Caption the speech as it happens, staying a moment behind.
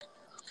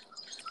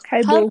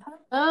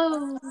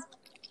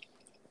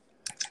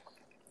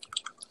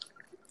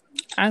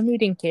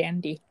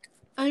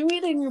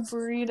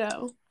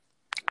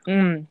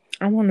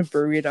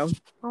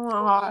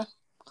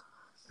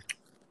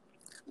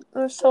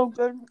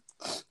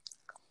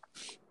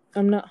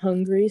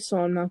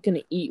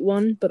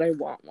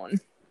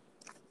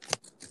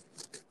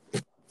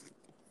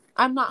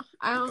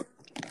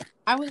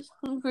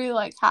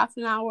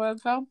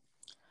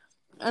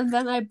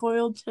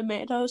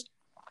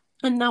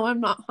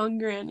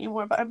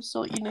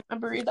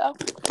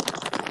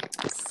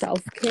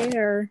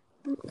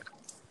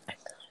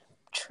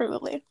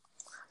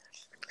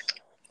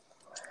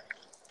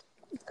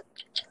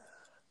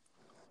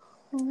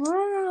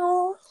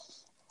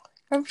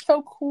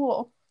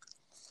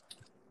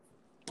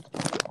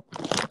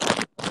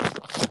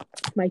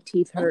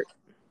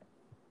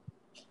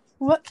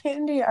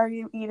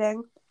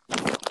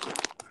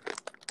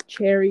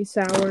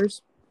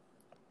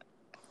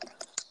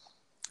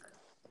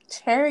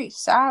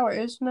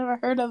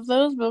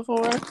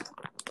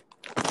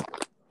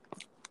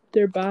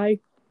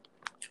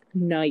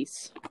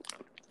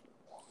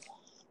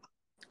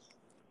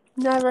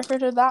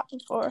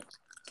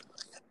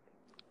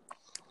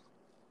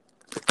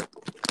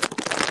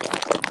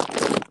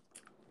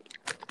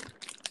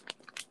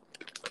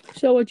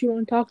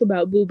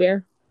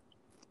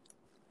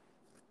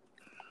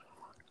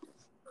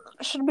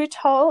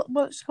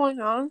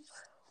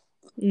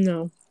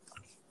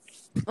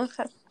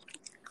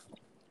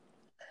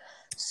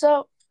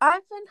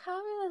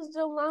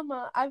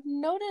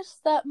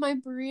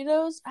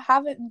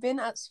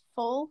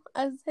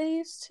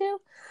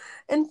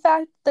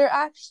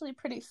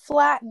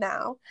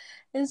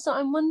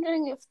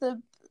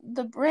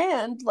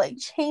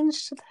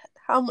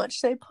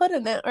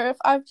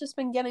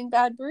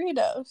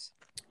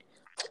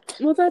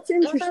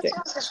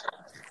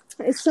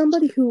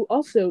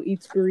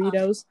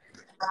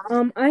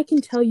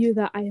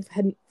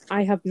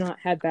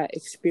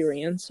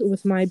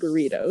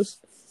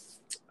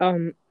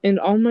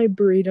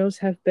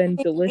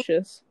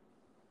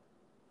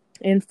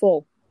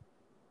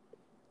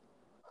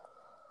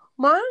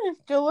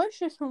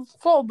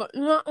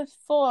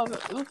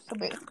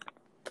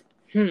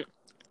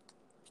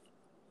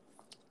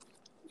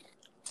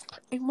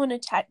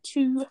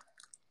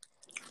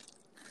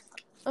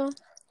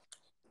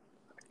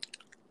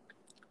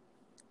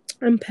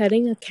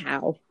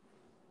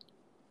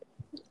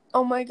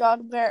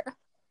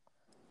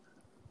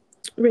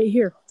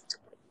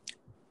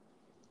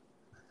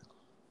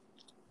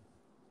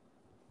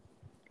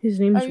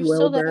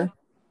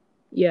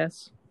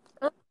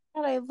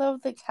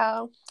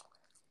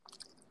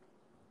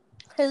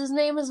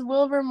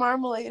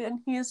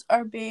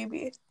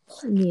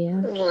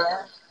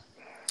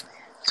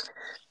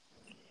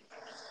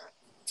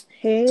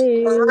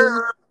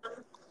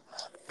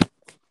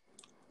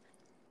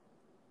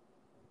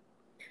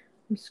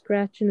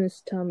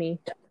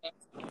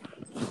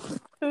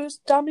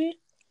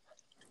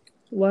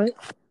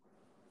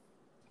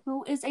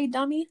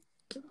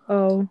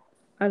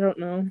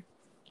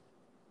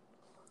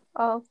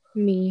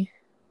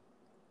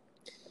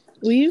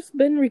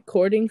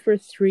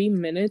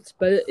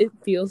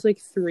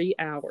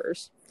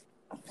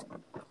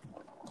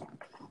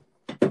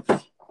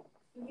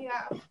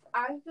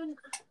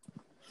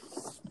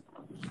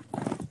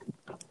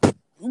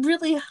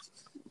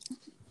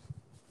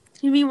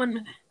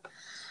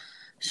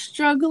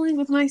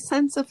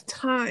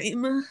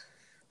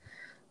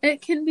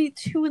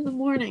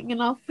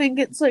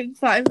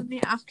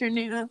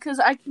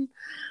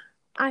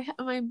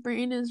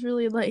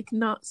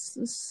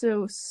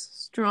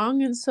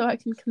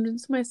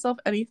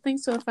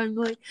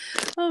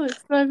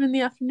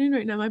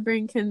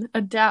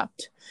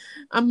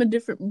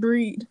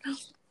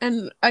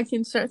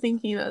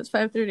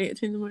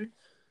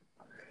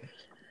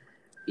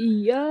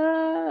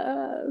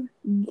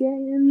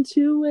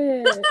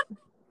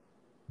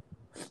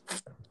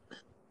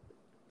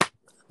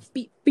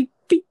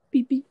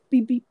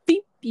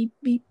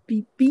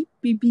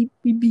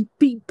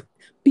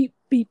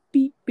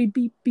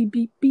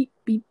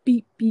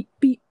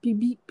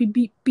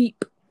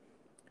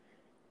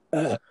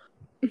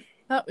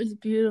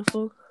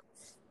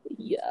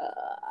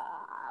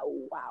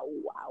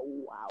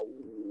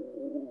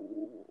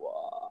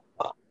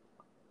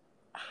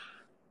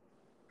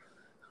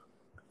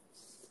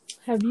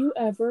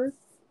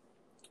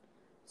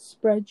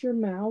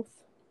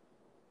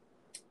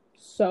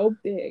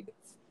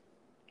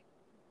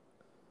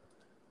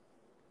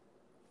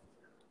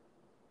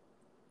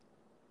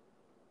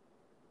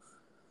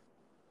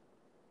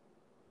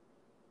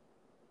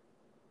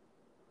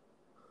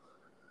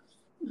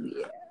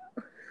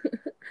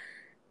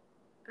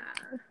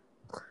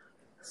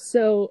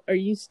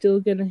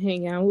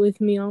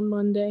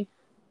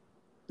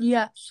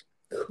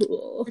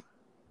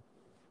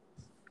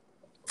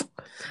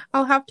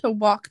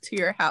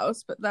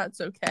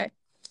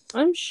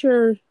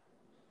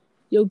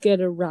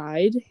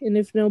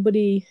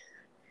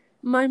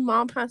My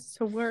mom has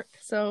to work,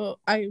 so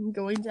I'm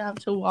going to have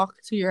to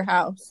walk to your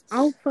house.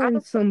 I'll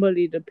find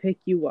somebody to pick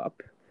you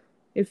up.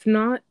 If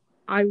not,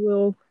 I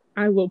will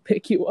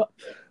pick you up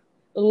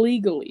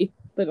illegally,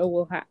 but it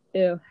will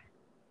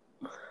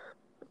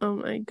Oh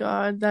my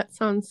god, that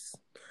sounds.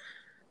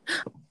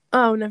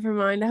 Oh, never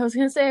mind. I was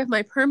gonna say I have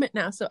my permit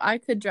now, so I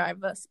could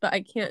drive us, but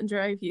I can't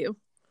drive you.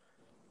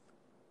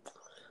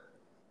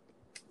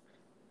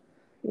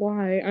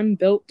 Why? I'm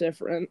built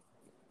different.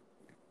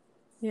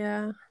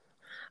 Yeah.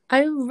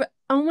 Oh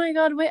my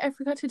god, wait, I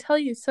forgot to tell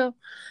you. So,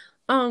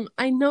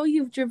 I know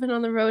you've driven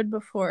on the road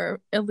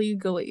before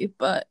illegally,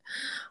 but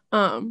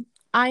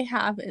I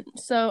haven't.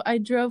 So I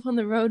drove on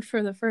the road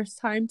for the first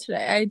time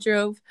today. I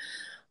drove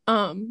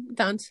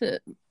down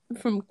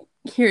from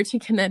here to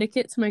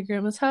Connecticut to my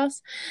grandma's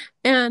house,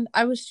 and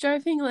I was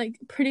driving like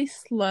pretty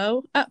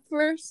slow at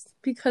first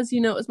because it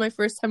was my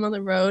first time on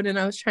the road and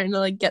I was trying to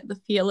like get the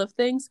feel of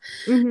things.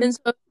 Mm-hmm. And so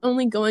I was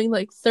only going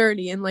like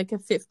 30 and like a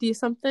 50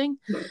 something,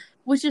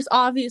 which is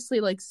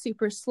obviously like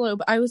super slow,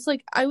 but it was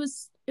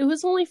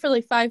only for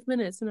like 5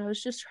 minutes and I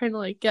was just trying to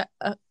like get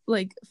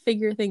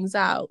figure things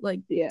out, like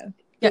get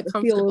the the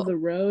comfortable feel of the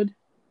road.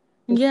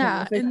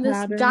 Yeah, and this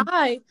pattern.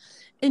 guy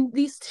and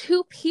these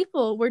two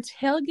people were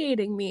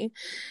tailgating me,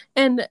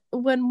 and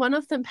when one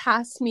of them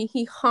passed me,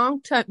 he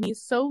honked at me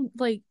so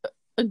like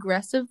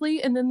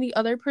aggressively, and then the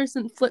other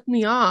person flipped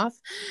me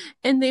off,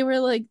 and they were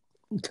like,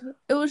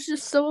 it was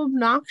just so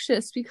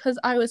obnoxious because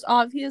I was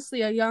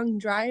obviously a young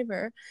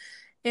driver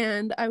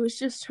and I was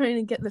just trying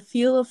to get the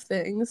feel of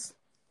things.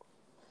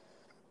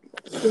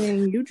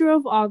 Dang, you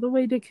drove all the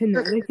way to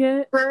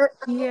Connecticut?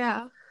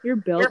 Yeah. You're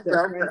built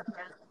different.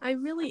 I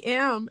really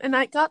am. And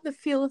I got the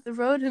feel of the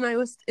road, and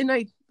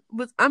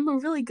I'm a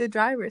really good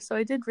driver, so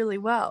I did really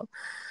well.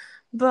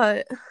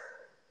 But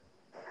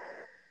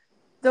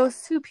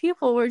those two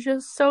people were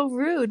just so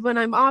rude when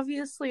I'm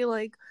obviously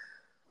like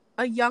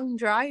a young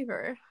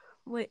driver.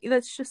 Like,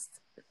 that's just.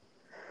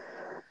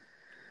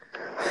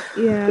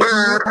 Yeah,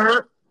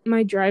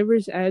 my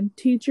driver's ed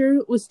teacher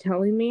was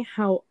telling me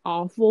how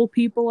awful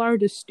people are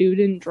to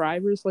student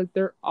drivers. Like,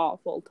 they're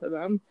awful to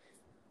them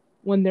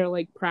when they're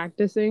like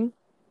practicing.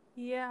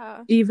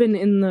 Yeah. Even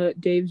in the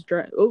Dave's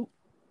drive. Oh.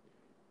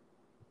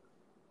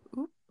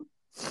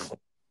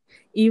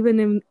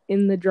 Even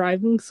in the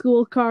driving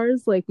school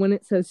cars, like when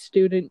it says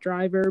student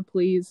driver,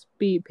 please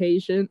be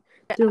patient.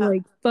 They're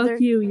like,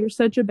 fuck you, you're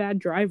such a bad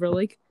driver.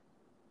 Like,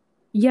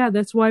 yeah,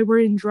 that's why we're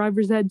in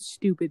driver's ed,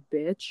 stupid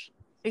bitch.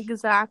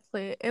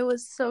 Exactly. It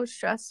was so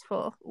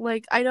stressful.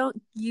 Like, I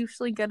don't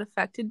usually get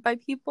affected by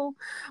people,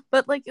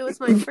 but like it was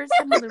my first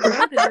time on the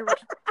road, and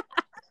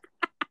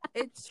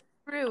it's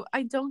true.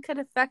 I don't get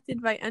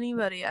affected by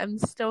anybody. I'm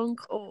stone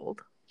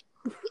cold.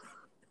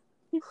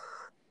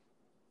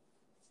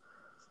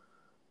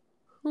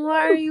 Why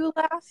are you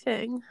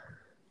laughing?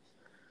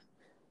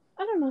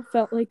 I don't know,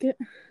 felt like it.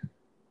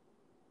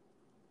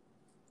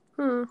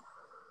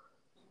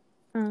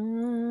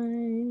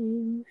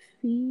 I'm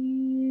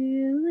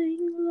feeling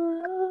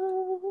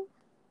low.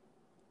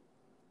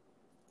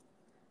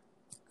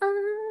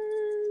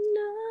 I'm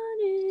not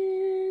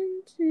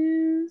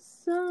into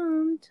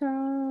sometimes.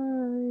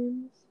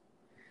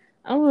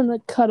 I want to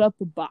cut up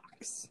a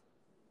box.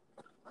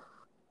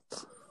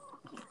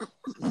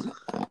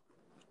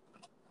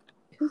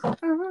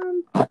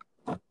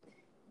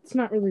 It's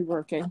not really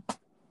working.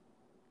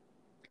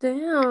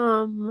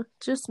 Damn.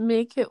 Just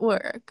make it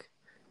work.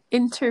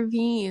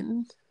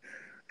 Intervene.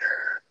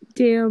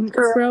 Damn,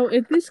 bro,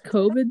 if this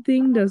COVID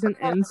thing doesn't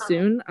end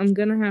soon, I'm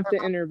gonna have to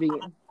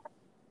intervene.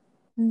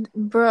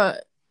 Bruh.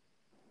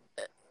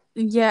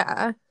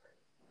 Yeah.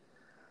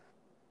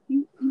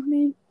 You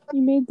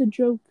made the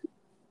joke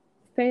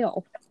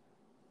fail.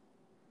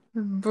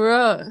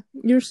 Bruh.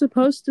 You're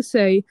supposed to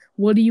say,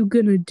 what are you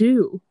gonna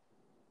do?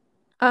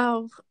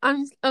 Oh,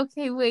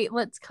 okay, wait,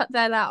 let's cut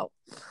that out.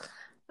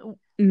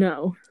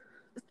 No.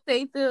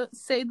 Say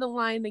the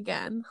line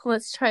again.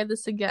 Let's try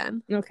this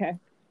again. Okay.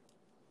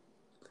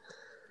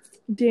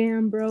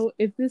 Damn, bro,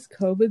 if this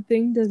COVID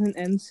thing doesn't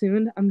end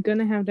soon, I'm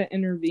gonna have to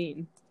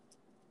intervene.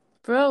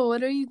 Bro,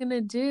 what are you gonna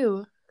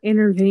do?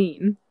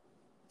 Intervene.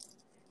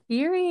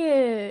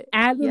 Period.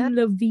 Adam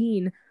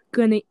Levine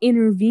gonna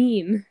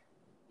intervene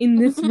in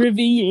this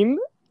ravine.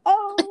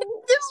 Oh,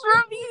 this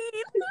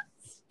ravine.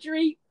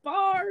 Straight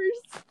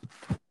bars.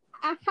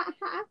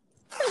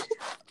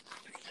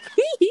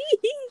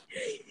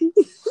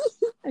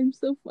 I'm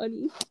so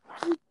funny.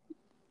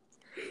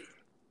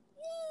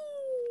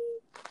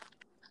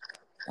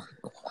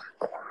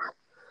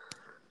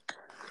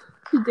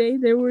 Today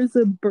there was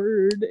a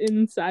bird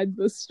inside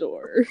the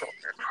store.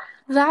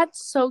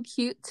 That's so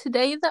cute.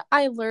 Today that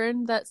I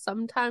learned that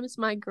sometimes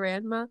my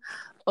grandma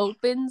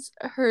opens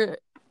her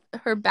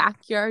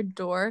backyard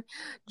door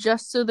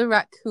just so the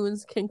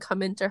raccoons can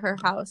come into her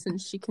house and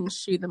she can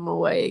shoo them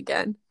away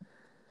again.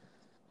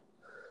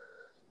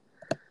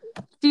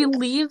 She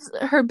leaves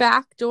her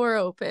back door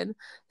open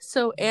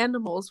so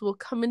animals will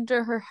come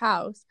into her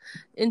house,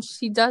 and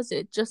she does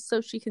it just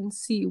so she can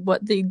see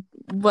what they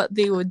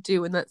would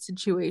do in that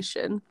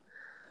situation.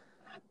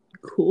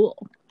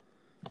 cool.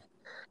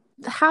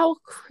 How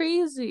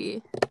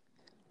crazy.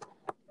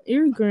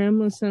 Your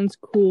grandma sounds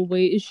cool.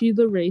 Wait, is she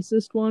the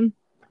racist one?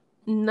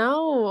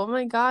 No, oh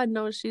my god,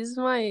 no, she's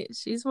my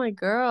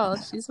girl.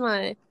 She's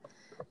my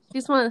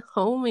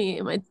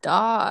homie, my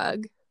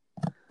dog.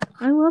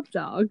 I love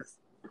dogs.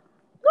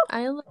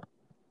 I love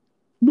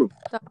dogs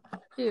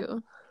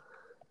too.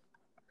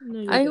 No,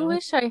 you I don't.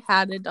 wish I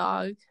had a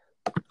dog.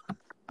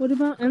 What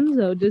about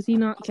Enzo? Does he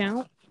not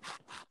count?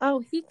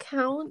 Oh, he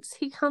counts.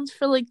 He counts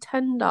for like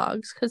 10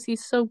 dogs because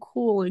he's so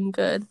cool and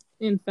good.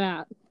 And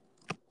fat.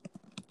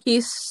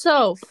 He's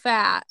so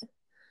fat.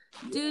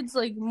 Dude's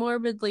like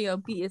morbidly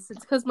obese. It's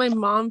because my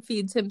mom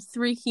feeds him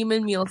 3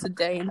 human meals a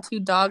day and 2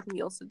 dog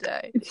meals a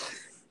day.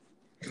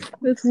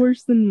 That's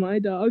worse than my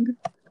dog.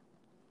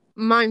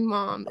 My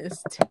mom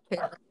is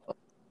terrible.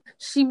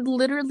 She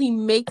literally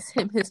makes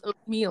him his own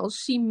meals.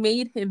 She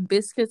made him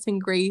biscuits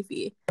and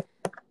gravy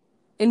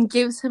and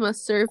gives him a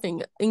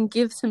serving and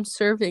gives him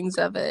servings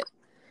of it.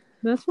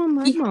 That's what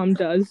my mom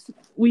does.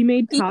 We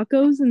made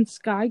tacos and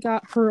Sky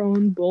got her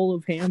own bowl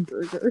of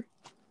hamburger.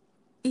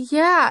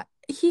 Yeah,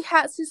 he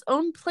has his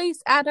own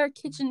place at our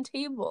kitchen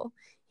table.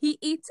 He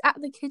eats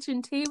at the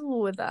kitchen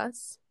table with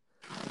us.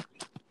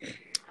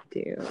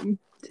 Damn.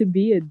 To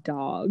be a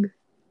dog.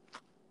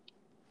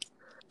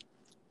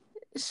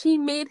 She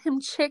made him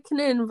chicken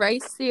and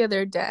rice the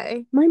other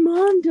day. My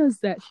mom does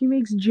that. She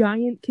makes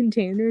giant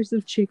containers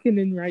of chicken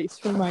and rice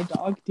for my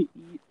dog to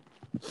eat.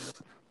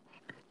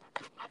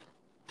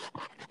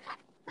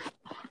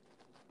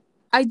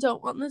 I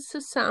don't want this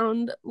to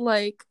sound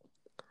like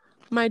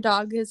my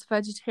dog is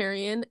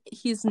vegetarian.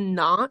 He's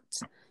not.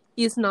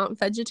 He's not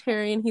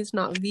vegetarian. He's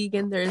not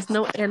vegan. There is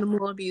no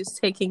animal abuse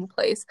taking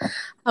place.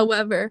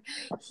 However,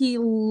 he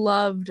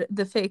loved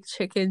the fake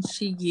chicken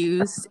she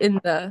used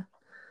in the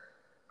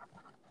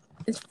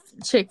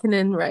chicken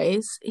and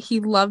rice. He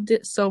loved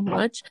it so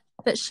much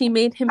that she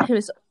made him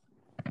his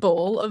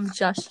bowl of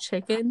just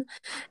chicken,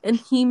 and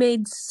he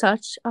made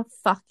such a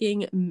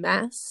fucking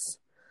mess.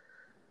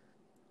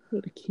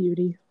 What a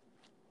cutie.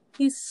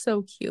 He's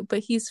so cute, but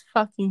he's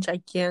fucking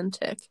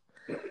gigantic.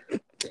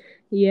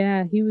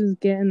 Yeah, he was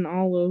getting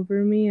all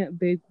over me at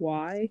Big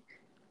Y,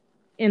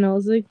 and I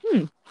was like,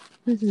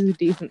 this is a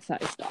decent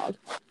sized dog.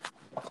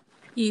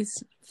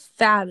 He's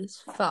fat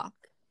as fuck.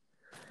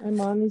 My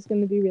mommy's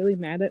gonna be really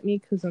mad at me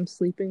because I'm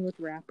sleeping with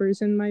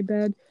wrappers in my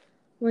bed.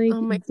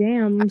 Like,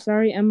 damn, I'm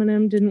sorry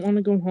Eminem didn't want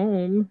to go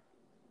home.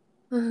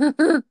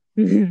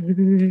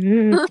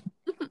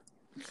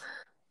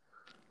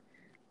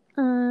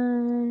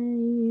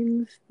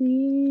 I'm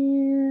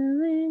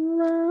feeling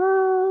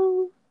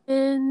low.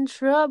 In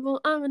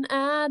trouble, I'm an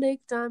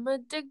addict. I'm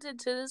addicted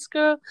to this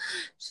girl.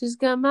 She's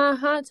got my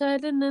heart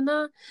tight in a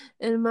knot,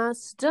 and my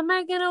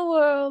stomach in a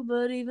whirl.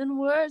 But even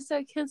worse,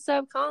 I can't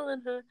stop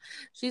calling her.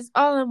 She's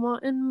all I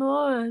want and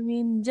more. I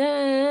mean,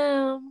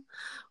 damn,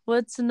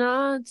 what's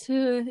not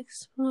to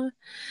explore?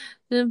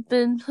 I've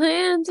been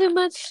playing too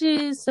much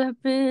shit.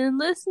 I've been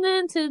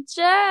listening to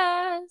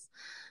jazz.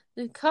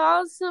 They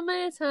called so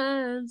many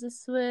times. I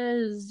swear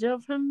it's Joe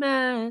from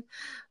Mad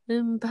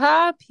and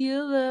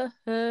Popular.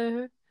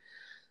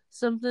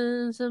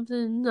 Something,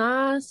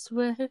 I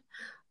swear,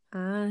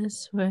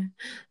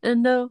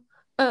 and I'm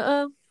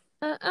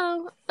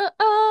popular,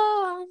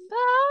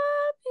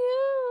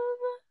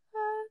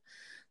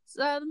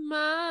 side of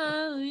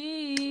my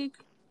league.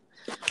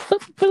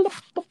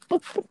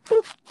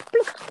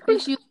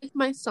 Did you like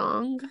my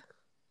song?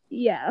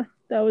 Yeah,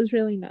 that was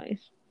really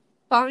nice.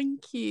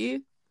 Thank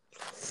you.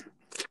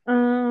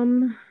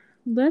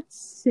 Let's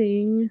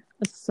sing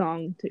a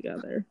song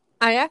together.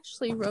 I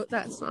actually wrote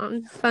that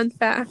song. Fun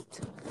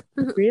fact.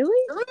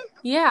 Really?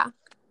 Yeah.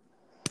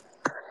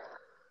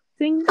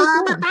 Sing the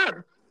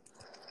song.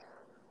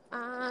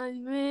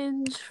 I'm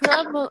in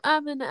trouble.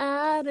 I'm an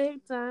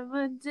addict. I'm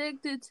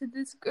addicted to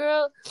this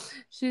girl.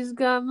 She's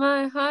got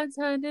my heart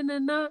tied in a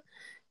knot,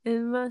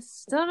 and my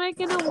stomach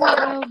in a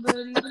whirl. But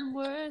even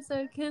worse,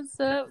 I can't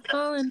stop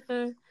calling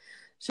her.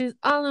 She's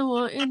all I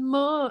want and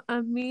more. I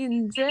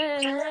mean,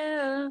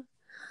 damn.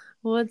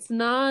 What's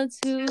not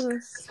to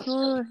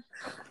explore?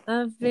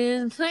 I've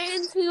been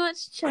playing too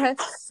much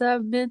chess.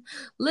 I've been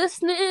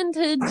listening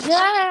to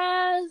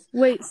jazz.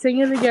 Wait, sing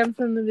it again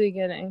from the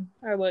beginning.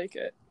 I like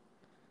it.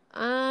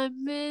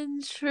 I'm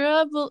in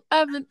trouble.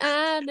 I'm an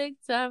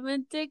addict. I'm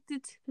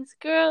addicted to this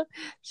girl.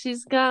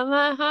 She's got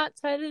my heart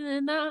tight in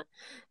a knot,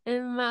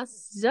 and my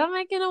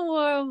stomach in a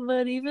whirl.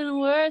 But even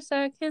worse,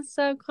 I can't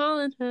stop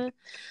calling her.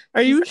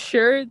 Are you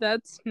sure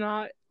that's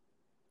not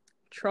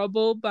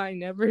Trouble by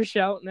Never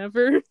Shout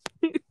Never?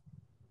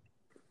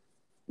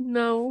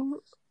 No.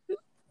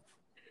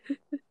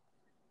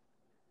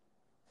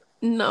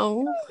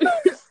 No.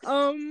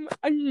 I'm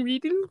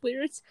reading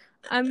lyrics.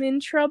 I'm in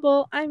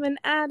trouble. I'm an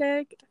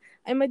addict.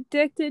 I'm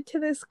addicted to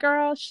this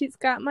girl. She's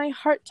got my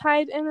heart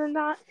tied in a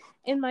knot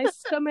in my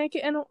stomach.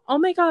 And oh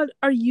my god,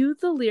 are you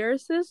the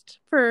lyricist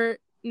for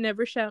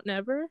Never Shout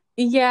Never?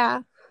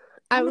 Yeah.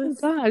 My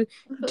god.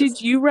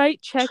 Did you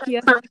write Check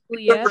Yes,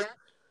 Yes?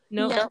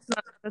 No, yes.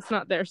 That's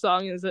not their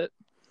song, is it?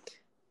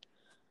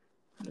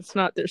 It's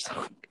not their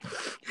song.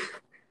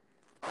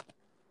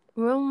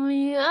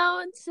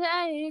 Romeo,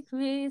 take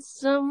me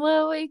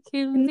somewhere we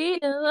can be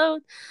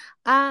alone.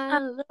 I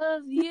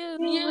love you.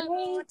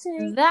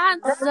 Waiting.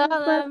 That's all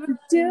All I left to really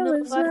do know.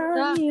 is I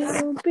love thought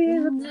you. Be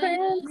the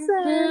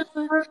princess.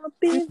 I'll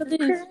be the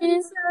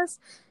princess.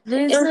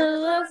 this It's is a a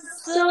love love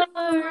story.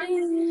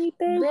 story,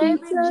 baby.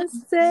 Baby, Just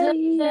just say say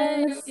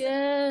yes.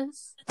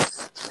 yes.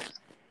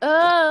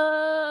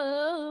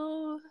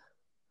 Oh,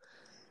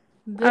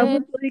 I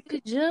would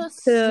baby, like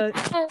just to.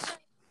 say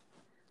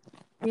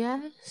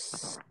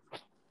yes.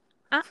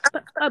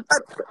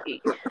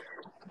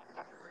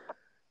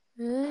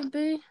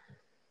 Baby,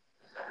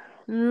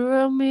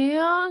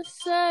 Romeo,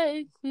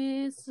 take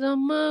me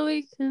somewhere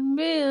we can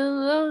be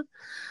alone.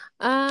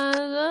 I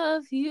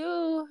love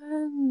you,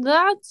 and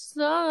that's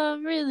all I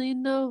really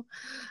know.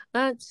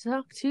 I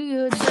talk to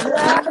your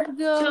dad,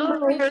 go.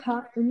 So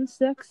hot and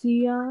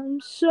sexy, I'm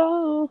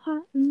so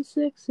hot and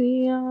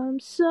sexy, I'm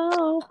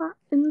so hot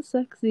and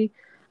sexy,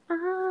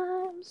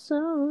 I'm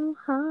so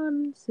hot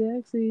and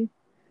sexy,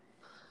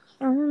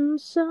 I'm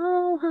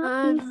so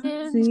hot and I'm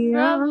in sexy,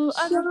 I'm trouble,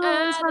 I'm so an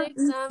hot addict,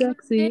 and I'm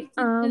sexy,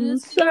 addicted to I'm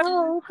this girl.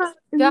 so hot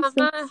and Got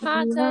my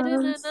heart sexy, tied in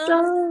I'm a knot,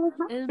 so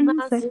hot and and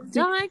my sexy,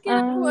 stomach in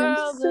a I'm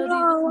whirl. But so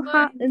even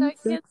hot worse, and I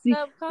can't sexy,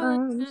 stop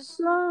calling I'm you.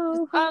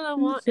 so hot All I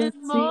and want is sexy,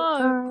 more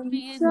from I'm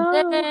me, and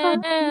so hot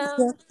and damn,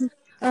 sexy.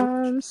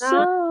 I'm now so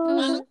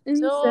hot to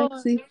and adore.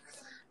 sexy.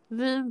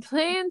 Been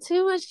playing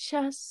too much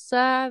chess,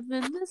 I've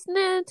been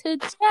listening to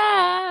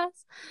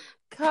jazz.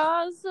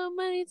 Called so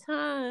many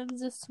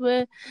times, I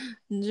swear,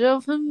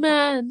 drove her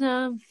mad,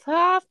 I'm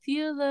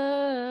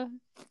popular.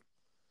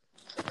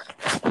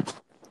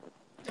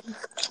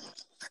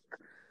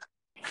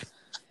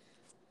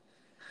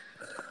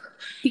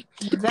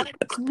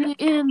 That's me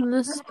in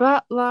the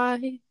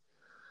spotlight.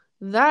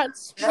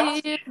 That's me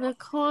in the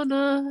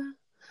corner.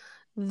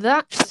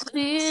 That's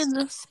me in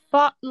the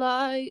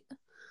spotlight.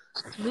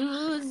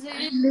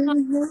 Losing my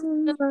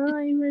Losing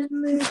my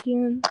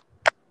religion.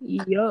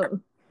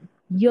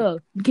 Yo,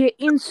 get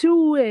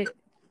into it.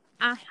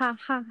 Ah, ha,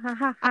 ha, ha,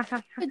 ha, ha,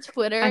 ha.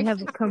 Twitter I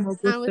haven't come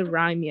up with account. the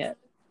rhyme yet.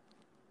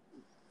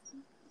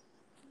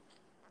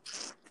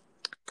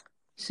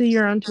 So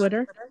you're on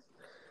Twitter?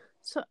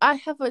 So I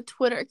have a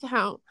Twitter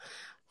account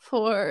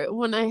for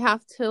when I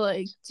have to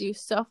like do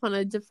stuff on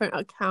a different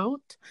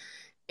account.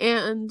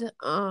 And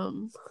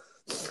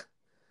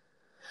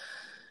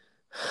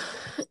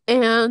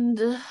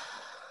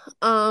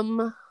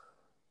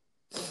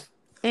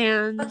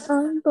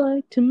I'd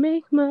like to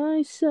make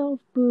myself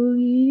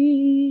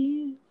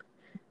believe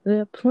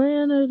that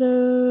planet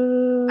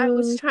Earth. I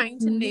was trying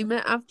to name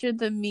it after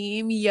the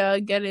meme, yeah,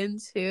 get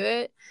into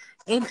it.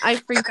 And I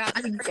forgot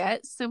to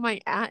get, so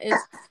my at is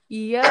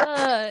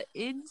yeah,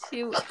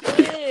 into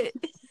it.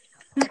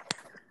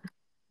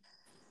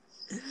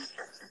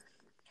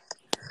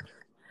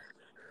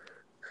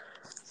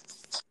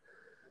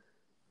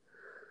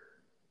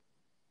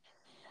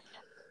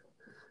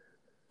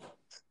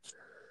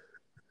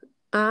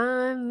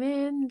 I'm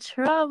in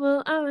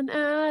trouble, I'm an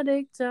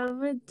addict,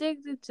 I'm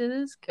addicted to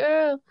this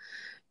girl.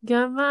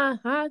 Got my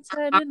heart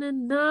tied in a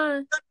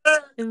knot,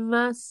 and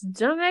my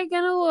stomach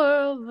in a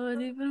whirl,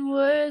 but even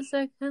worse,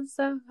 I can't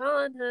stop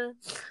calling her.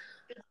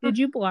 Did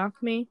you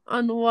block me?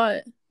 On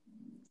what?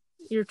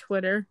 Your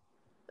Twitter?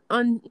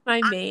 On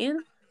my main?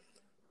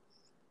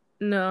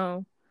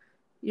 No.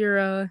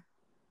 Your,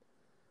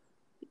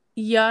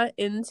 Yeah,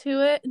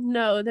 into it?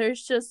 No,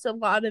 there's just a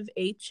lot of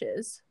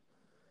H's.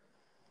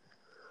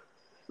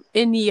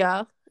 In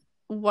yeah.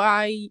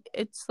 Why?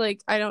 It's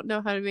like, I don't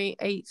know how to make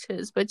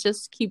H's, but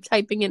just keep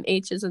typing in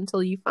H's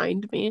until you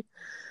find me.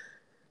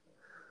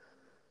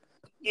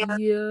 yeah.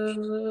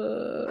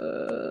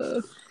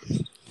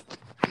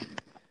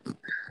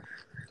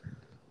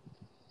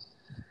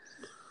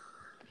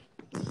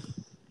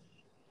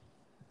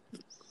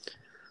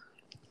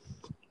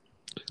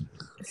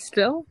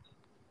 Still?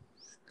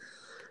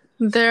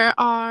 There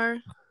are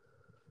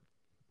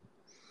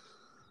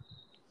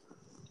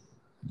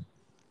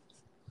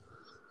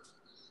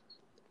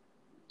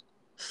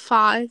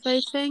 5,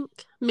 I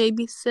think.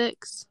 Maybe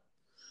 6.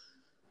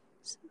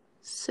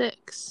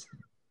 6.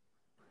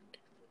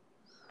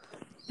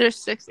 There's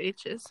 6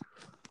 H's.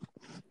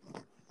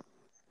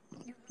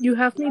 You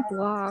have me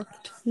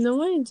blocked.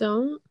 No, I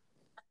don't.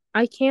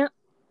 I can't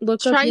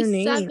look up Try your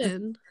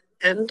name.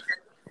 7.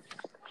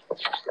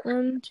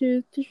 1,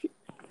 2, 3.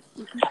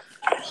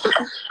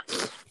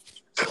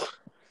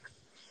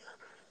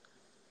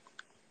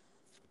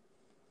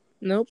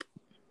 Nope.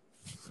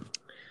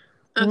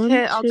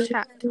 Okay, 1, I'll 2,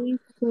 check. 3,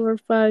 4,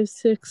 5,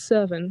 6,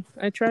 7.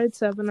 I tried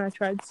 7. I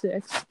tried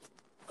 6.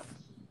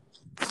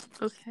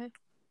 Okay.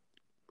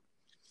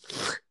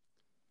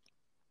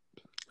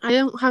 I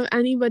don't have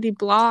anybody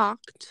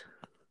blocked.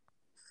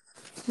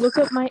 Look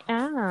at my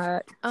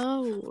ad.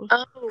 Oh.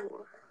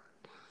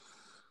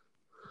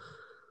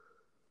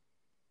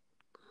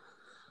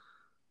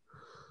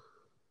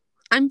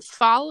 I'm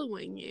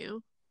following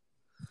you.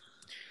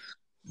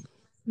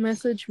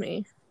 Message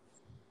me.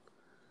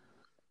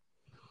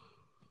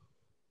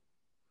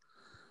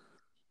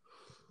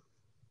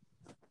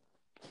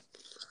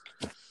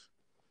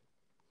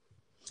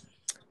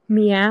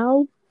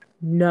 Meow?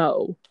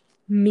 No.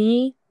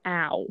 Meow.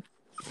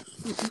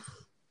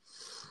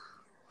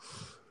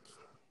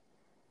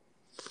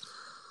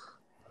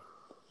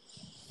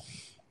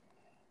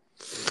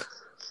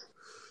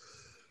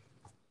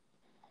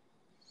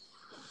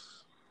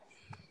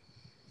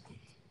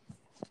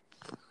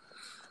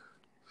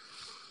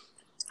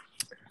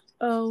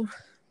 Oh,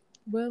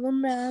 well,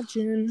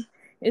 imagine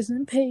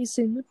isn't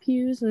pacing the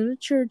pews in a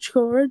church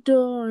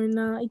corridor, and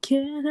I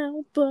can't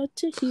help but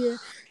to hear.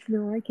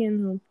 No, I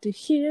can't help to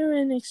hear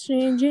an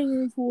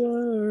exchanging of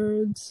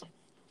words.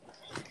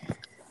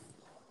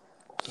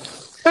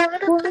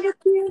 What a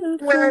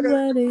beautiful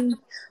wedding!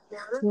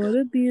 What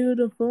a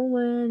beautiful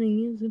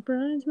wedding! Is a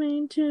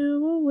bridesmaid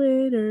to a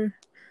waiter.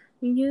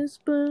 Yes,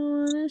 but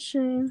what a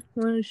shame!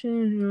 What a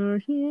shame you're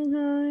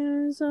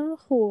here as a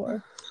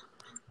whore.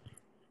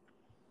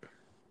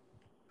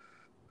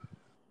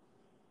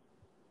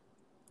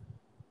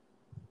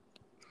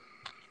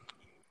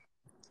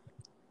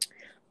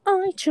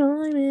 I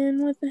chime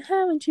in with the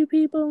haven't you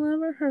people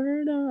ever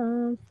heard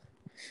of?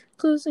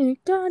 Closing a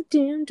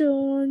goddamn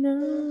door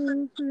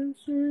now.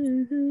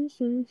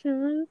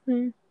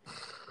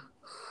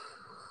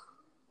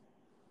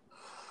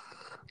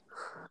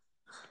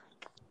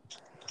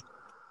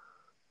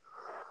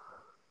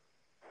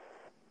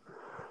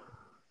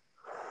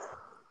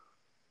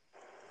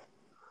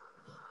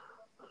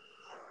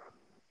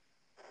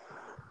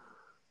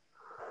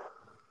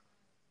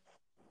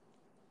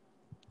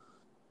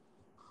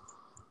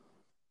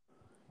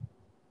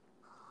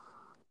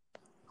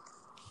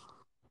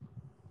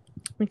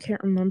 I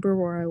can't remember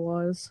where I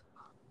was.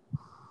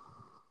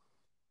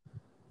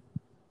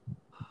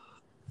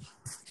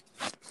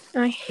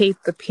 I hate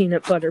the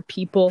peanut butter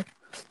people.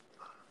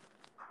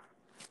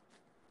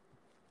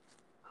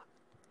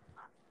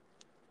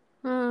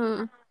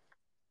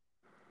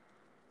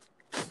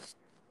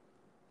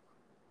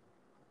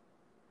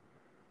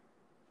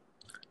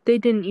 They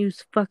didn't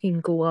use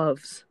fucking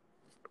gloves.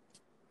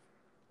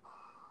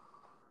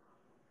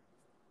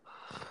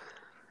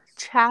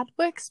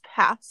 Chadwick's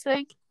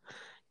passing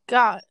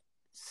got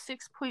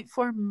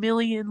 6.4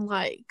 million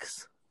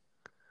likes.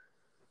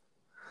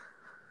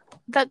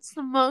 That's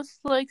the most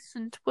likes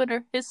in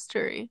Twitter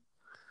history.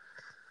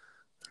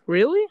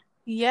 Really?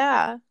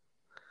 Yeah.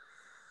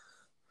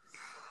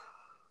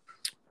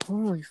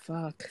 Holy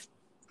fuck.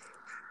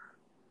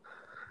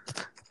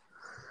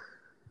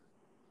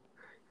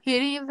 He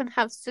didn't even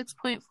have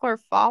 6.4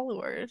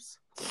 followers.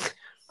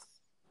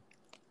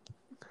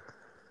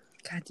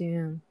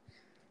 Goddamn.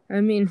 I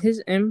mean,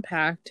 his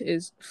impact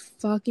is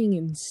fucking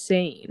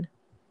insane.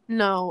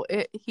 No,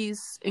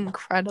 he's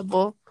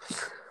incredible.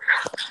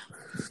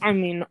 I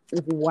mean,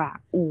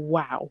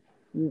 wow.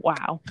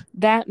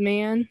 That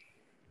man,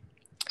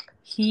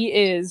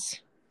 he's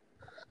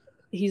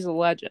a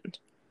legend.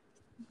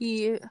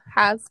 He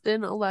has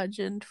been a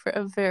legend for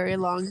a very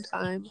long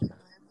time.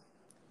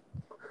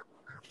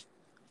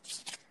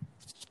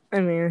 I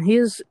mean,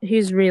 he's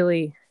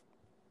really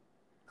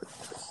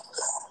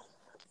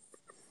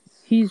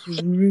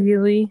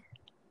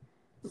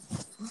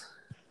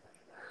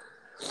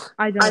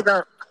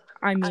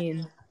I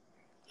mean,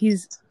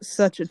 he's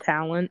such a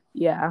talent.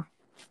 Yeah.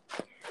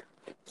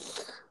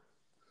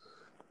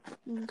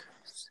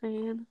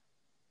 Insane.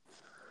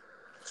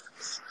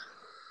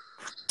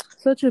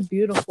 Such a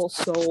beautiful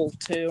soul,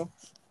 too.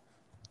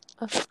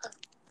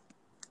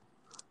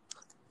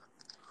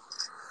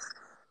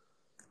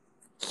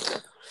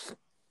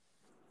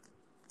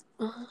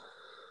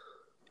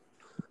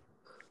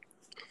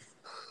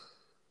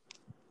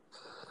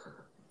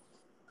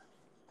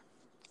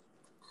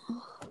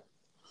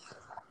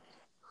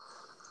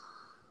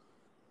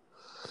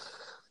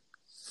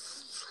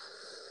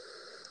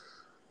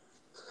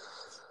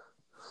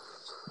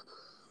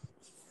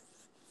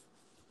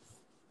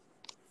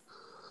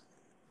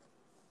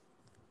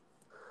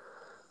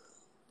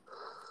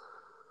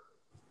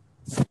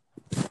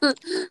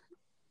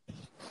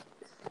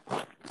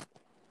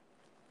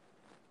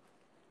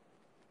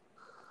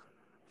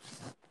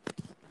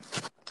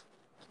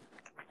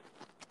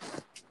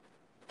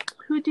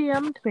 Who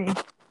DM'd me?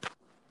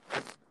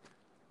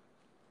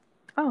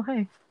 Oh,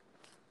 hey.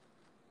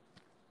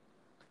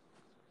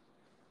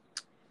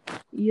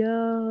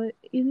 Yeah,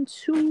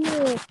 into...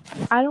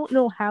 I don't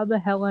know how the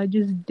hell I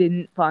just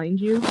didn't find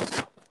you.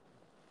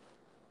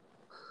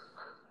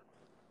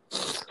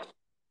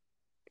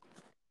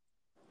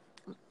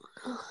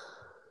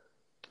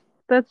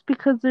 That's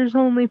because there's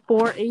only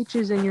 4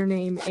 H's in your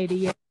name,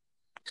 idiot.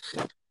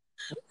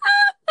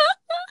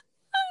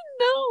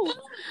 No,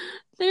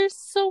 there's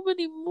so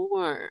many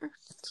more.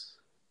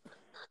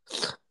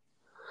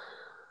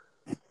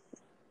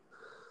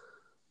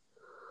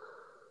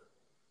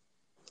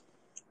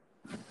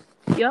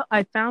 Yep,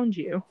 I found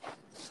you.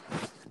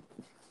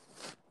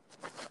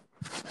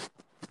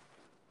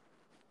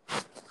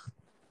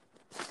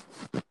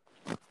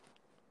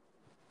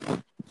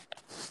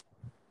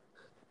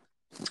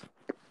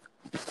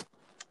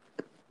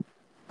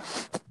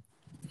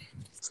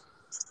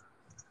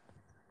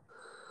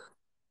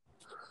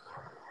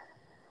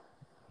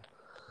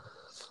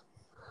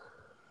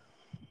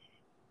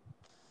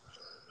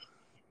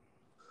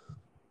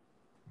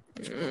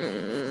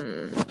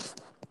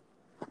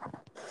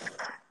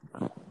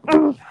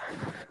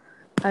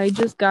 I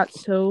just got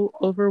so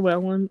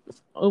overwhelmingly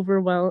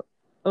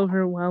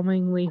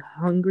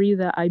hungry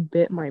that I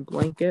bit my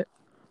blanket.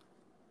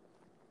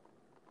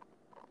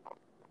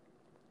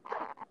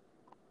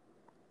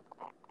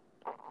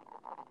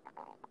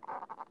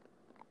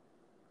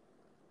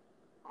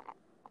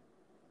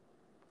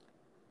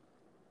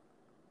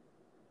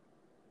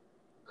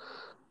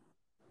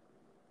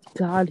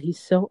 God, he's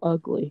so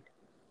ugly.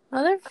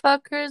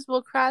 Motherfuckers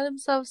will cry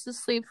themselves to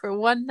sleep for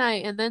one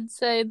night and then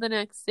say the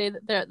next day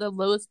that they're at the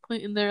lowest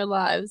point in their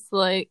lives.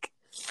 Like,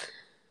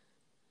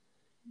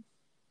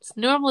 it's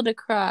normal to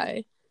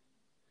cry.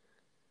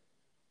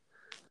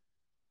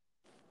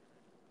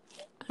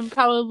 I'm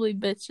probably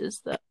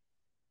bitches, though.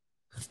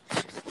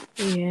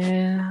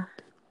 Yeah.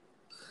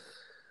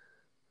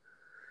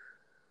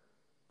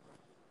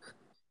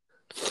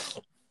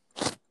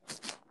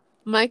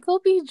 Michael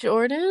B.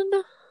 Jordan?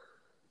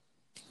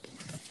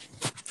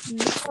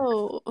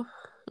 No.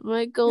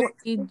 Michael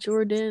B.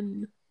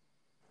 Jordan.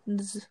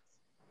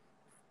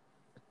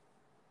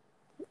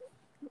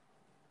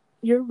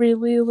 You're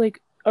really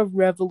like a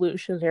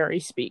revolutionary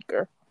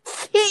speaker.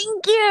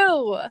 Thank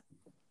you!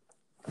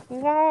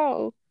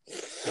 Wow.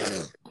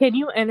 Can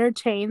you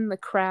entertain the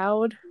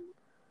crowd?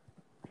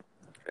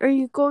 Are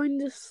you going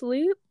to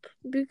sleep?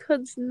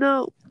 Because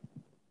no.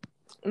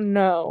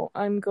 No,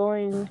 I'm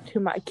going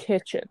to my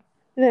kitchen.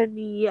 Then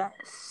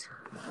yes.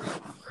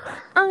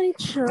 I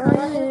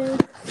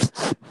tried.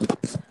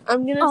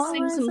 I'm gonna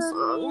sing some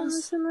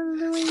songs.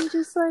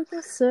 Just like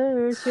a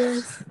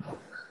circus.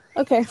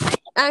 Okay.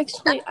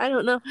 Actually, I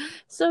don't know.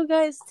 So,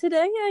 guys,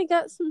 today I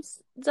got some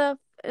stuff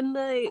and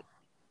I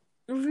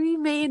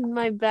remade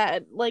my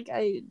bed. Like,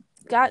 I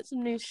got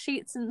some new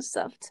sheets and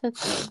stuff to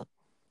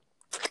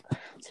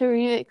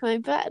remake my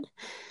bed.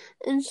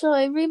 And so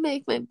I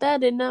remake my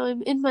bed, and now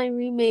I'm in my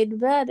remade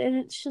bed, and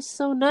it's just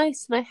so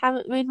nice. And I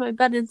haven't made my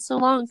bed in so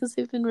long because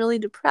I've been really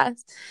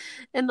depressed.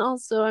 And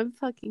also, I'm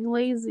fucking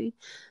lazy.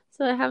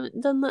 So I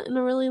haven't done that in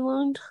a really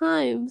long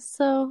time.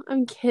 So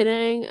I'm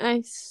kidding.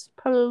 I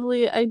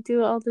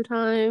do all the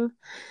time.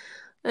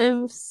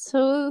 I'm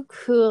so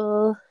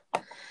cool.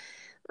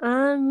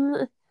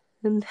 And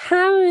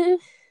having.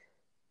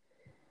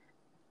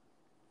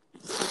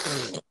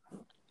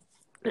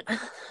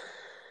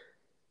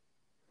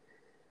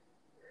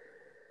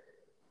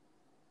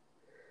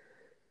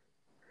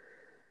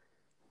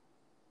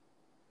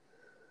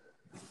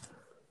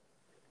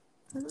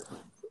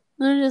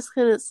 I'm just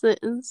gonna sit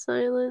in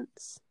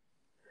silence.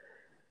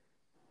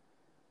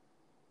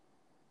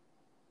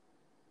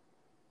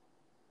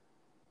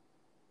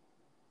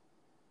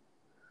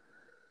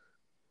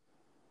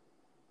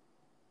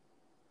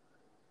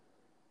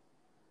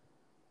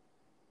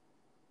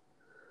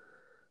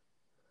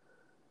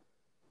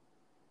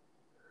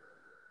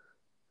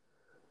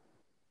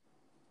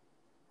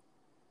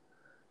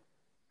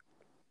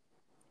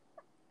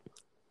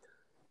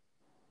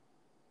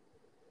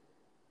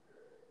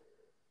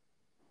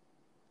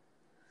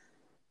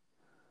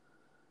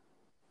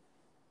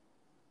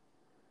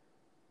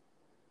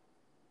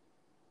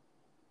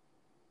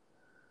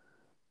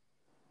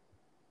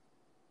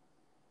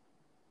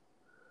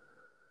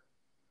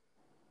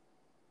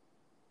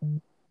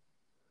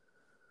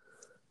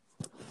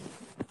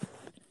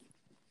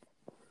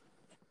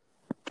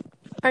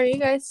 Are you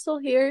guys still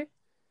here?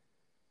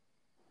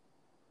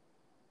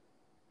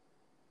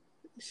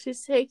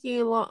 She's taking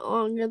a lot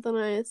longer than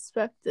I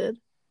expected.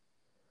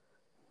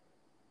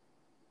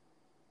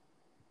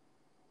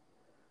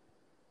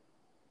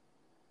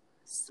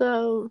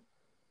 So,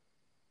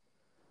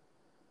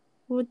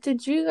 what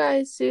did you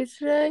guys do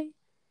today?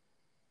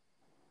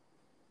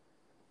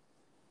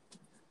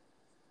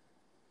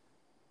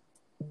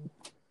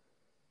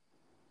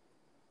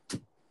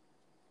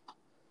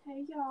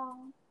 Hey, y'all.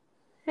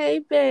 Hey,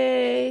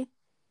 bae.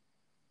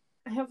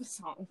 I have a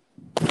song.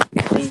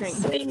 Please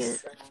sing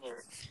it.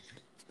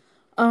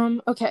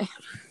 Okay.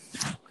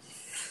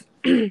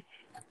 Let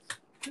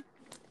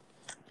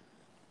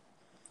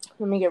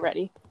me get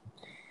ready.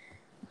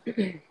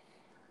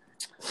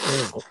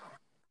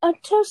 A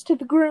toast to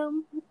the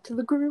groom, to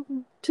the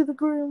groom, to the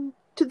groom,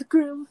 to the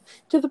groom,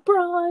 to the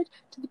bride,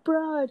 to the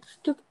bride,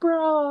 to the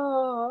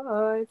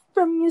bride.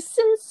 From your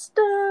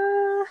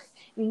sister,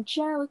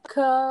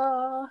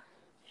 Angelica,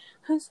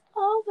 who's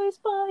always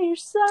by your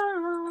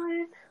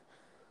side.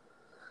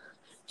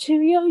 To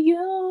your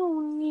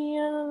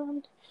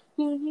union, to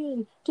the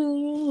union,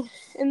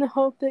 in the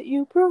hope that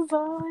you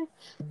provide.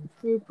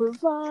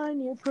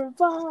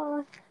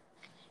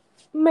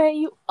 May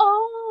you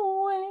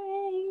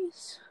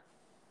always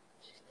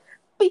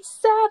be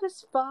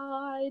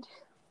satisfied.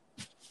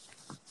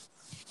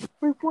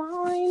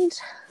 Rewind.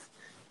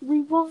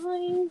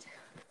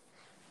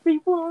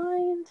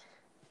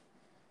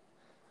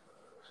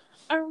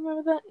 I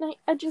remember that night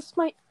I just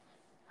might. Do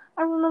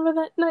I remember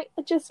that night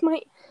I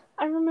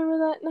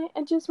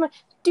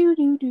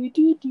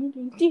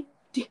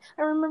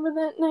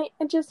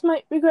just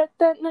might regret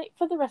that night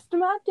for the rest of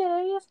my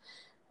days.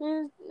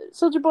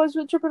 Soldier boys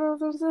with tripping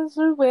over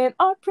who win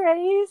our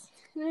praise.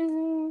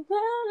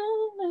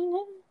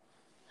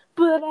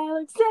 But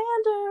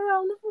Alexander,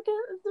 I'll never forget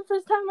the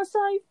first time I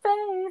saw your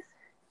face.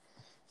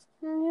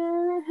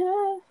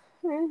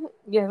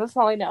 Yeah, that's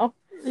all I know.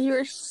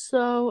 You're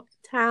so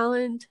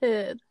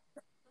talented.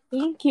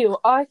 Thank you.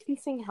 Oh, I can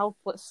sing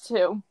Helpless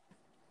too.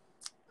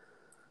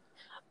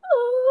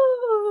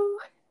 Ooh,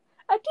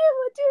 I do.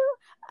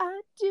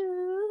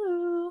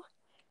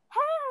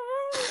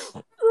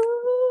 Hey,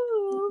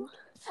 ooh,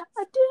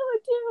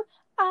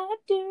 I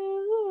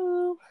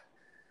do.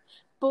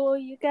 Boy,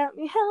 you got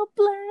me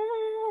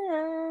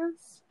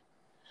helpless.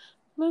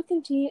 Look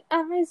into your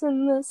eyes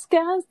and the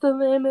sky's the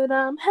limit.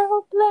 I'm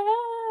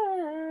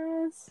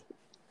helpless.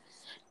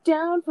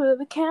 Down for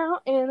the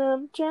count and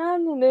I'm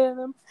drowning in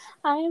them.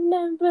 I have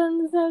never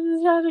been the type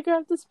to try to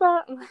grab the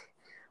spotlight.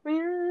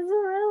 We're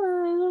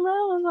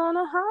on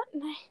a hot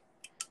night.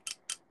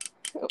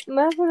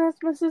 Laughing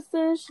at my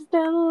sister, she's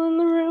down in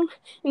the room.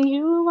 And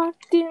you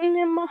walked in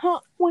and my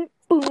heart went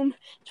boom.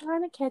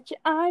 Trying to catch your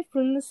eye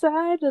from the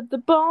side of the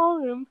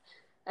ballroom.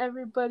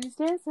 Everybody's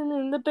dancing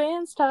in the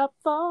band's top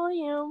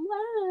volume.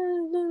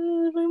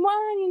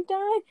 Rewind and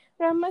dine.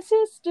 Grab my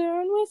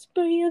sister and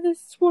whisper, you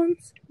this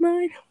one's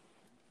mine.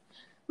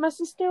 My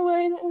sister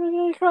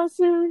waiting across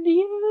the room to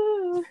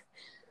you.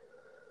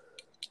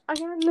 I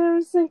got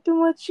nerves thinking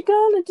what you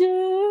gonna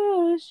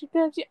do. She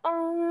got your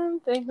arm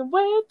thinking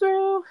way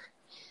through.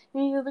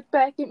 And you look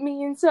back at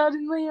me and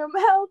suddenly I'm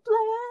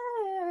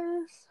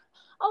helpless.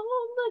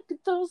 Oh, look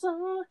at those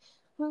eyes.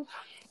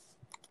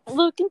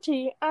 Look into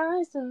your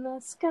eyes and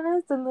the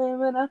sky's the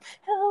limit. I'm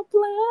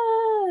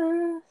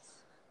helpless.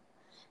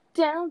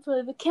 Down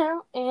for the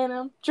count and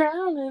I'm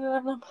drowning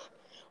and I'm...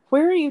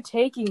 Where are you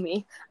taking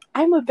me?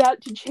 I'm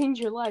about to change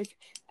your life.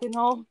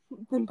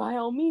 Then by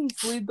all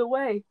means, lead the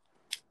way.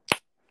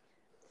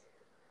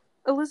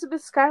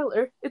 Elizabeth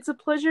Schuyler, it's a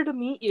pleasure to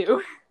meet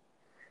you.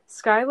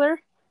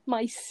 Schuyler,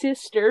 my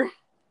sister.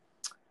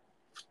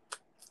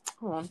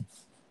 Hold on.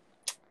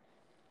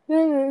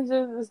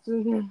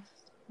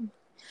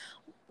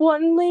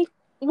 One week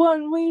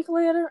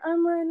later,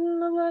 I'm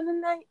writing a letter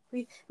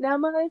nightly. Now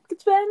my life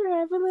gets better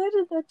every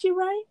letter that you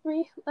write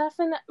me.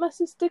 Laughing at my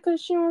sister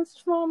cause she wants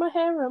to form a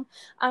harem.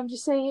 I'm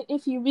just saying,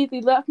 if you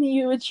really love me,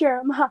 you would share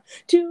 'em, huh?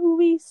 2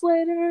 weeks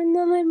later in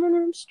the living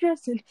room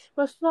stressing.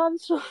 My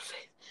father's face.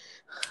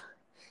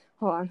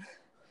 Hold on.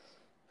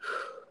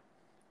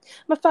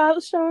 My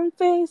father's showing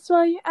face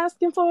while you're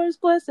asking for his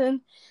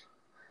blessing.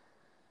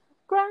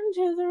 Grinding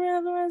to the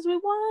rhythm as we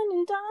wine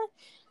and dine.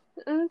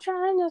 I'm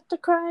trying not to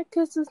cry,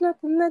 cause there's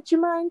nothing that your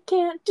mind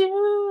can't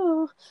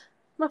do.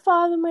 My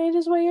father made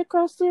his way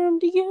across the room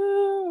to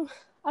you.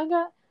 I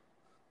got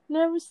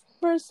nervous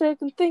for a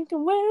second,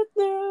 thinking we're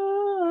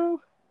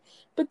through.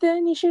 But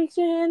then he shakes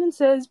your hand and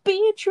says,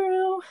 be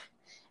true.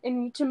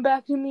 And you turn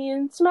back to me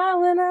and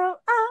smiling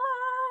out.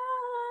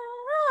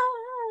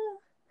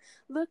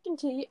 Look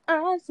into your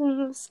eyes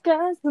and the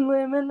sky's the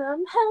limit.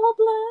 I'm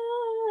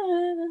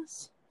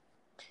helpless.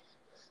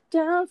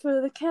 Down for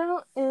the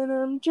count and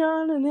I'm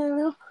drowning in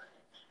them.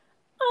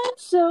 I'm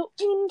so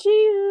into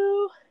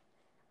you.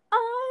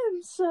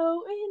 I'm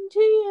so into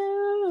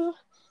you.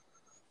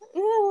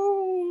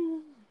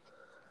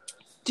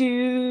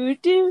 Do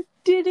do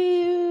do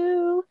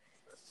do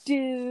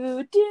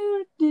do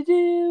do do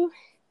do.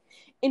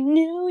 In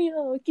New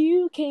York,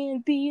 you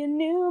can't be a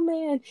new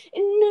man.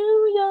 In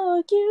New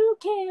York, you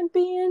can't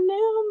be a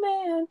new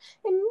man.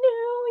 In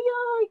New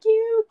York,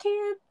 you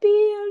can't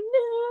be a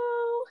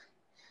new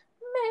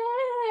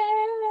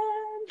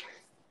man.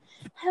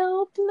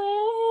 Helpless.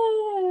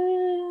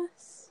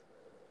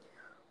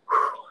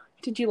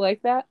 Did you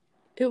like that?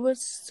 It was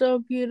so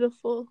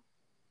beautiful.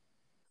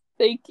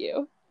 Thank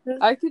you.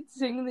 I could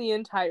sing the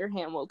entire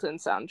Hamilton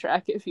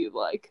soundtrack if you'd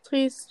like.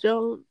 Please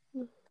don't.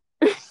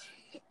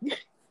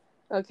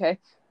 Okay.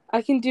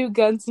 I can do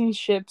Guns and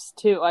Ships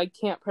too. I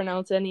can't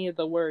pronounce any of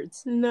the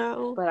words.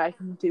 No. But I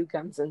can do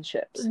Guns and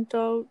Ships.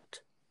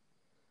 Don't.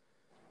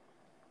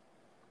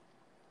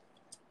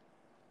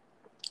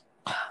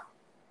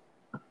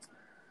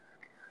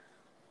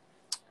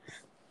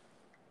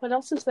 What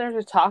else is there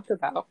to talk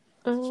about?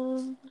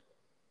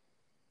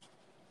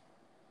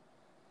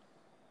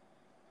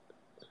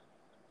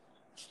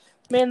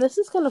 Man, this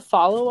is gonna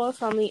follow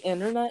us on the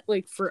internet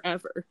like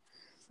forever.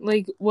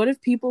 Like, what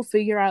if people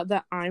figure out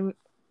that I'm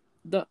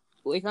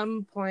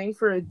applying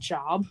for a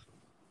job,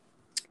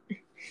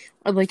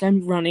 or like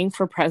I'm running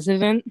for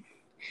president,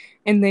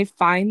 and they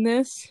find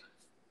this,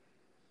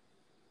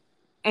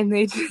 and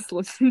they just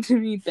listen to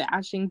me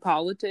bashing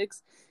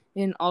politics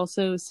and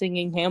also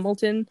singing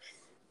Hamilton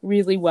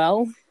really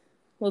well?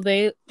 Will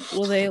they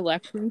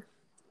elect me?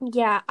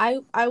 Yeah,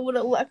 I would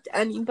elect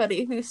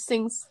anybody who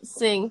sing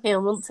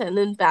Hamilton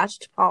and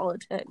bashed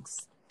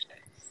politics.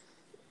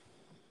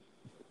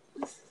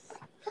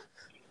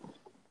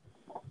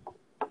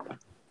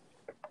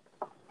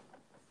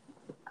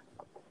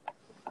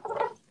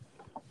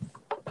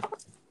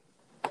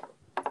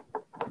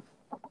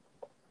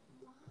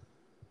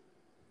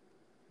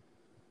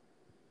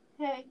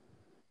 Hey.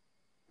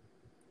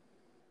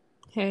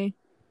 Hey.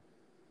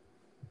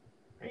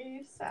 Are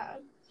you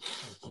sad?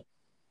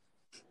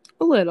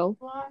 A little.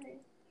 Why?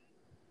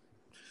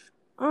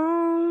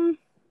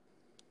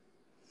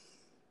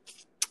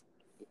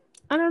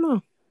 I don't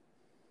know.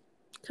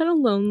 Kind of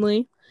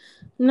lonely.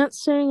 I'm not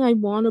saying I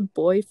want a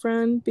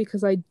boyfriend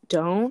because I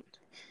don't.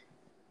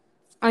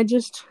 I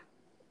just...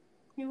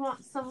 You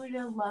want someone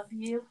to love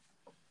you?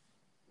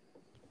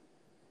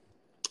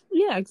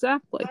 Yeah,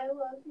 exactly. I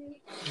love you.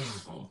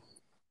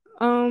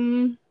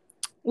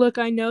 Look,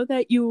 I know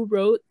that you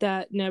wrote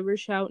that Never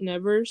Shout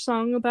Never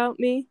song about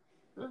me,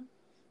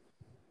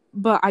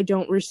 but I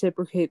don't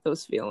reciprocate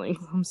those feelings.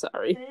 I'm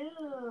sorry.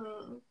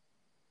 Ew.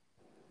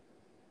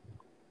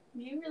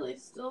 You really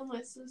stole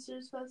my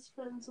sister's best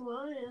friend's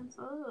lines,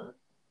 huh?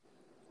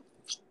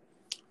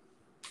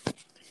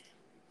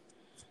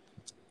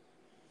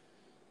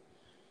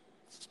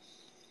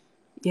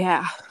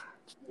 Yeah.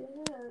 Yeah.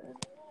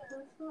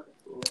 That's not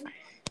cool.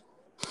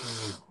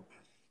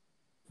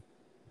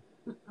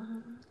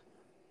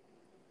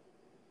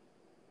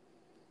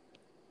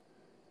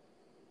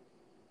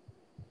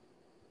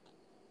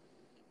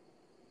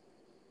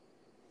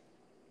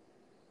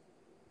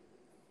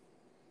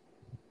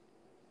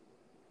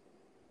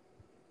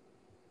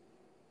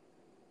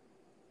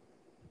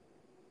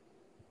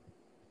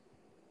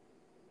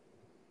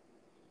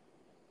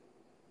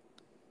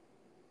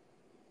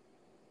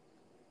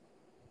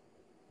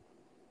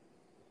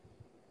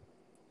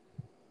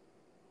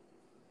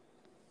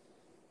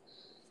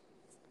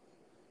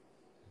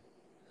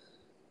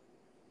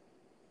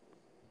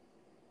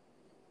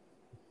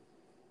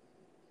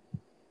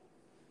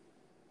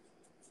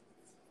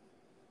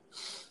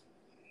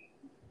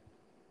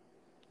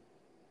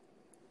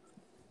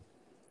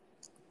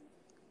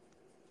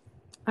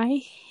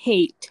 I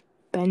hate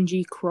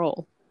Benji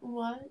Kroll.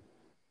 What?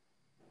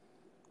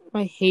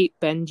 I hate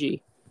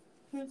Benji.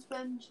 Who's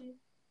Benji?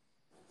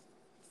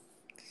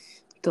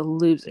 The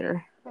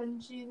loser.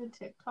 Benji the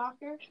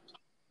TikToker?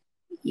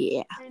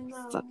 Yeah. I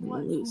know. Fucking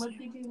What loser.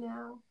 do you do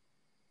now?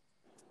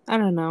 I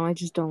don't know. I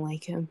just don't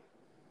like him.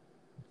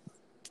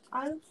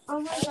 Oh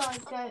my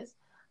god, guys.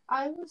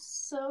 I was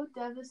so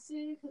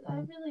devastated because I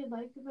really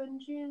liked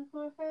Benji and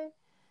Jorge.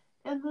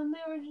 And then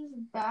they were just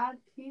bad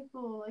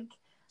people. Like,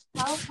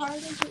 how hard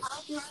is it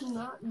to just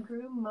not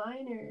groom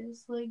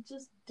minors? Like,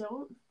 just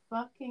don't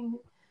fucking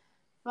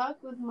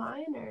fuck with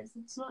minors.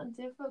 It's not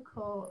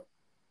difficult.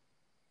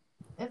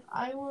 If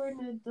I were an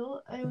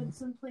adult, I would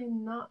simply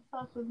not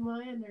fuck with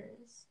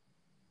minors.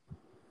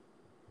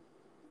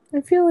 I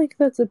feel like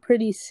that's a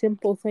pretty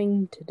simple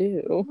thing to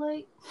do.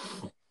 Like,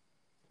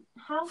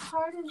 how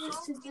hard is it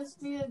to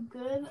just be a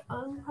good,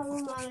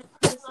 unproblematic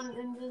person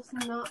and just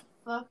not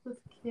fuck with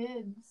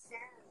kids?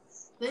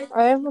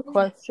 I have a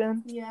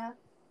question. Yeah.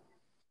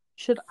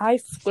 Should I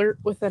flirt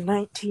with a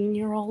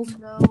 19-year-old?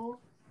 No.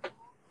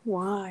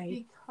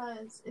 Why?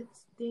 Because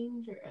it's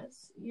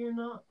dangerous. You're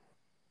not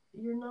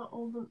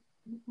old.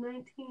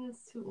 19 is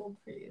too old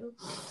for you.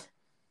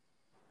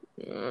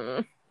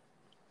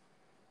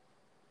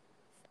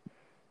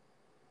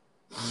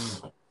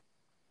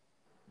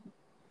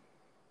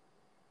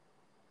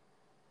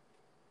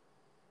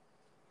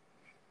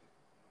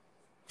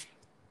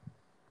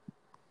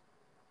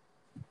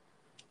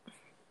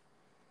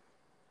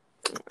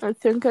 I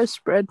think I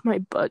spread my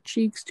butt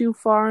cheeks too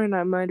far and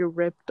I might have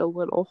ripped a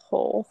little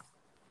hole.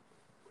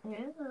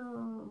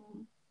 Ew.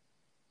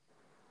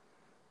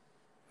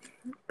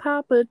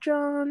 Papa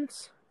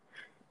John's.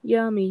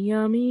 Yummy,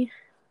 yummy.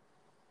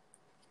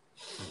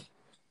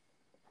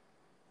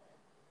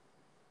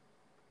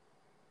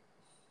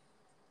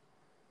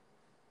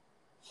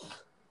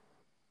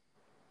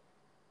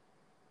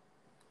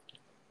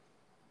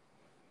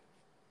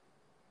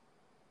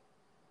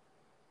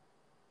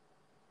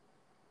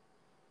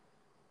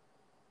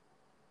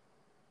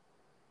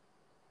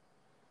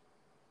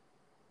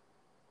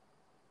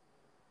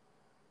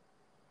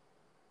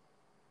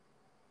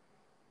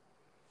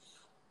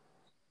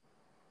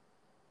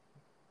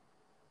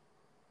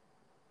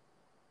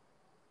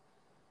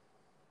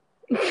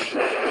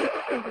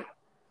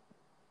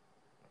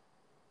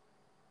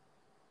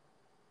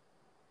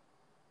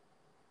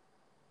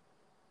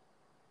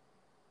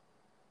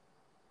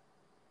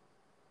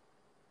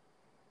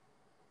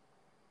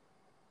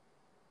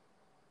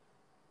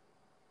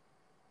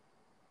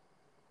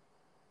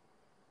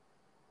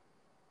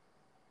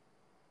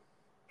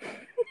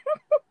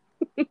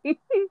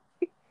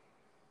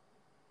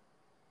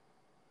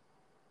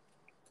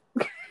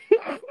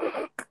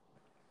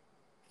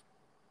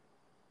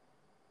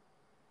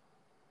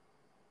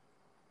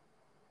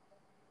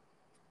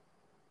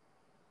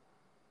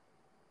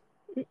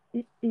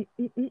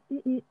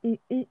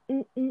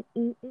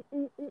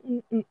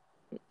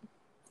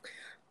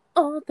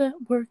 All that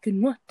work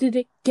and what did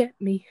it get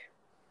me?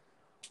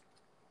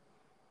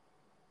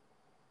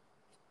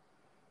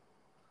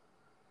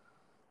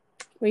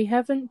 We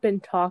haven't been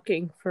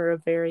talking for a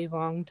very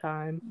long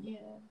time. Yeah.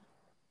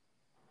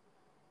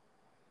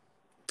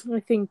 I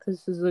think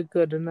this is a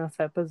good enough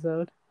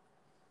episode.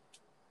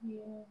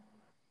 Yeah.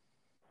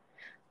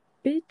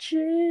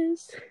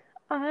 Bitches.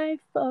 I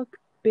fuck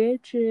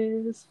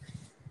bitches.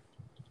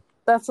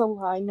 That's a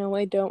lie. No,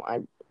 I don't.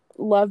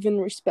 love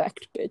and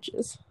respect,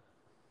 bitches.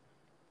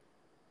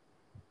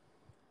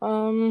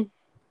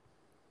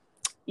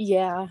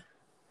 Yeah.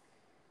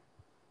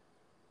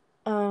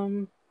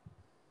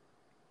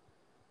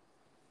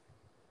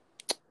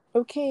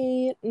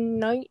 Okay,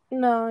 night.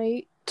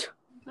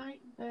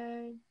 Night,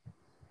 babe.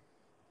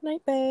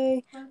 Night,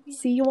 babe.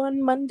 See you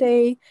on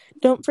Monday.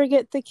 Don't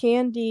forget the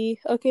candy.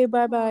 Okay,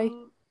 bye-bye.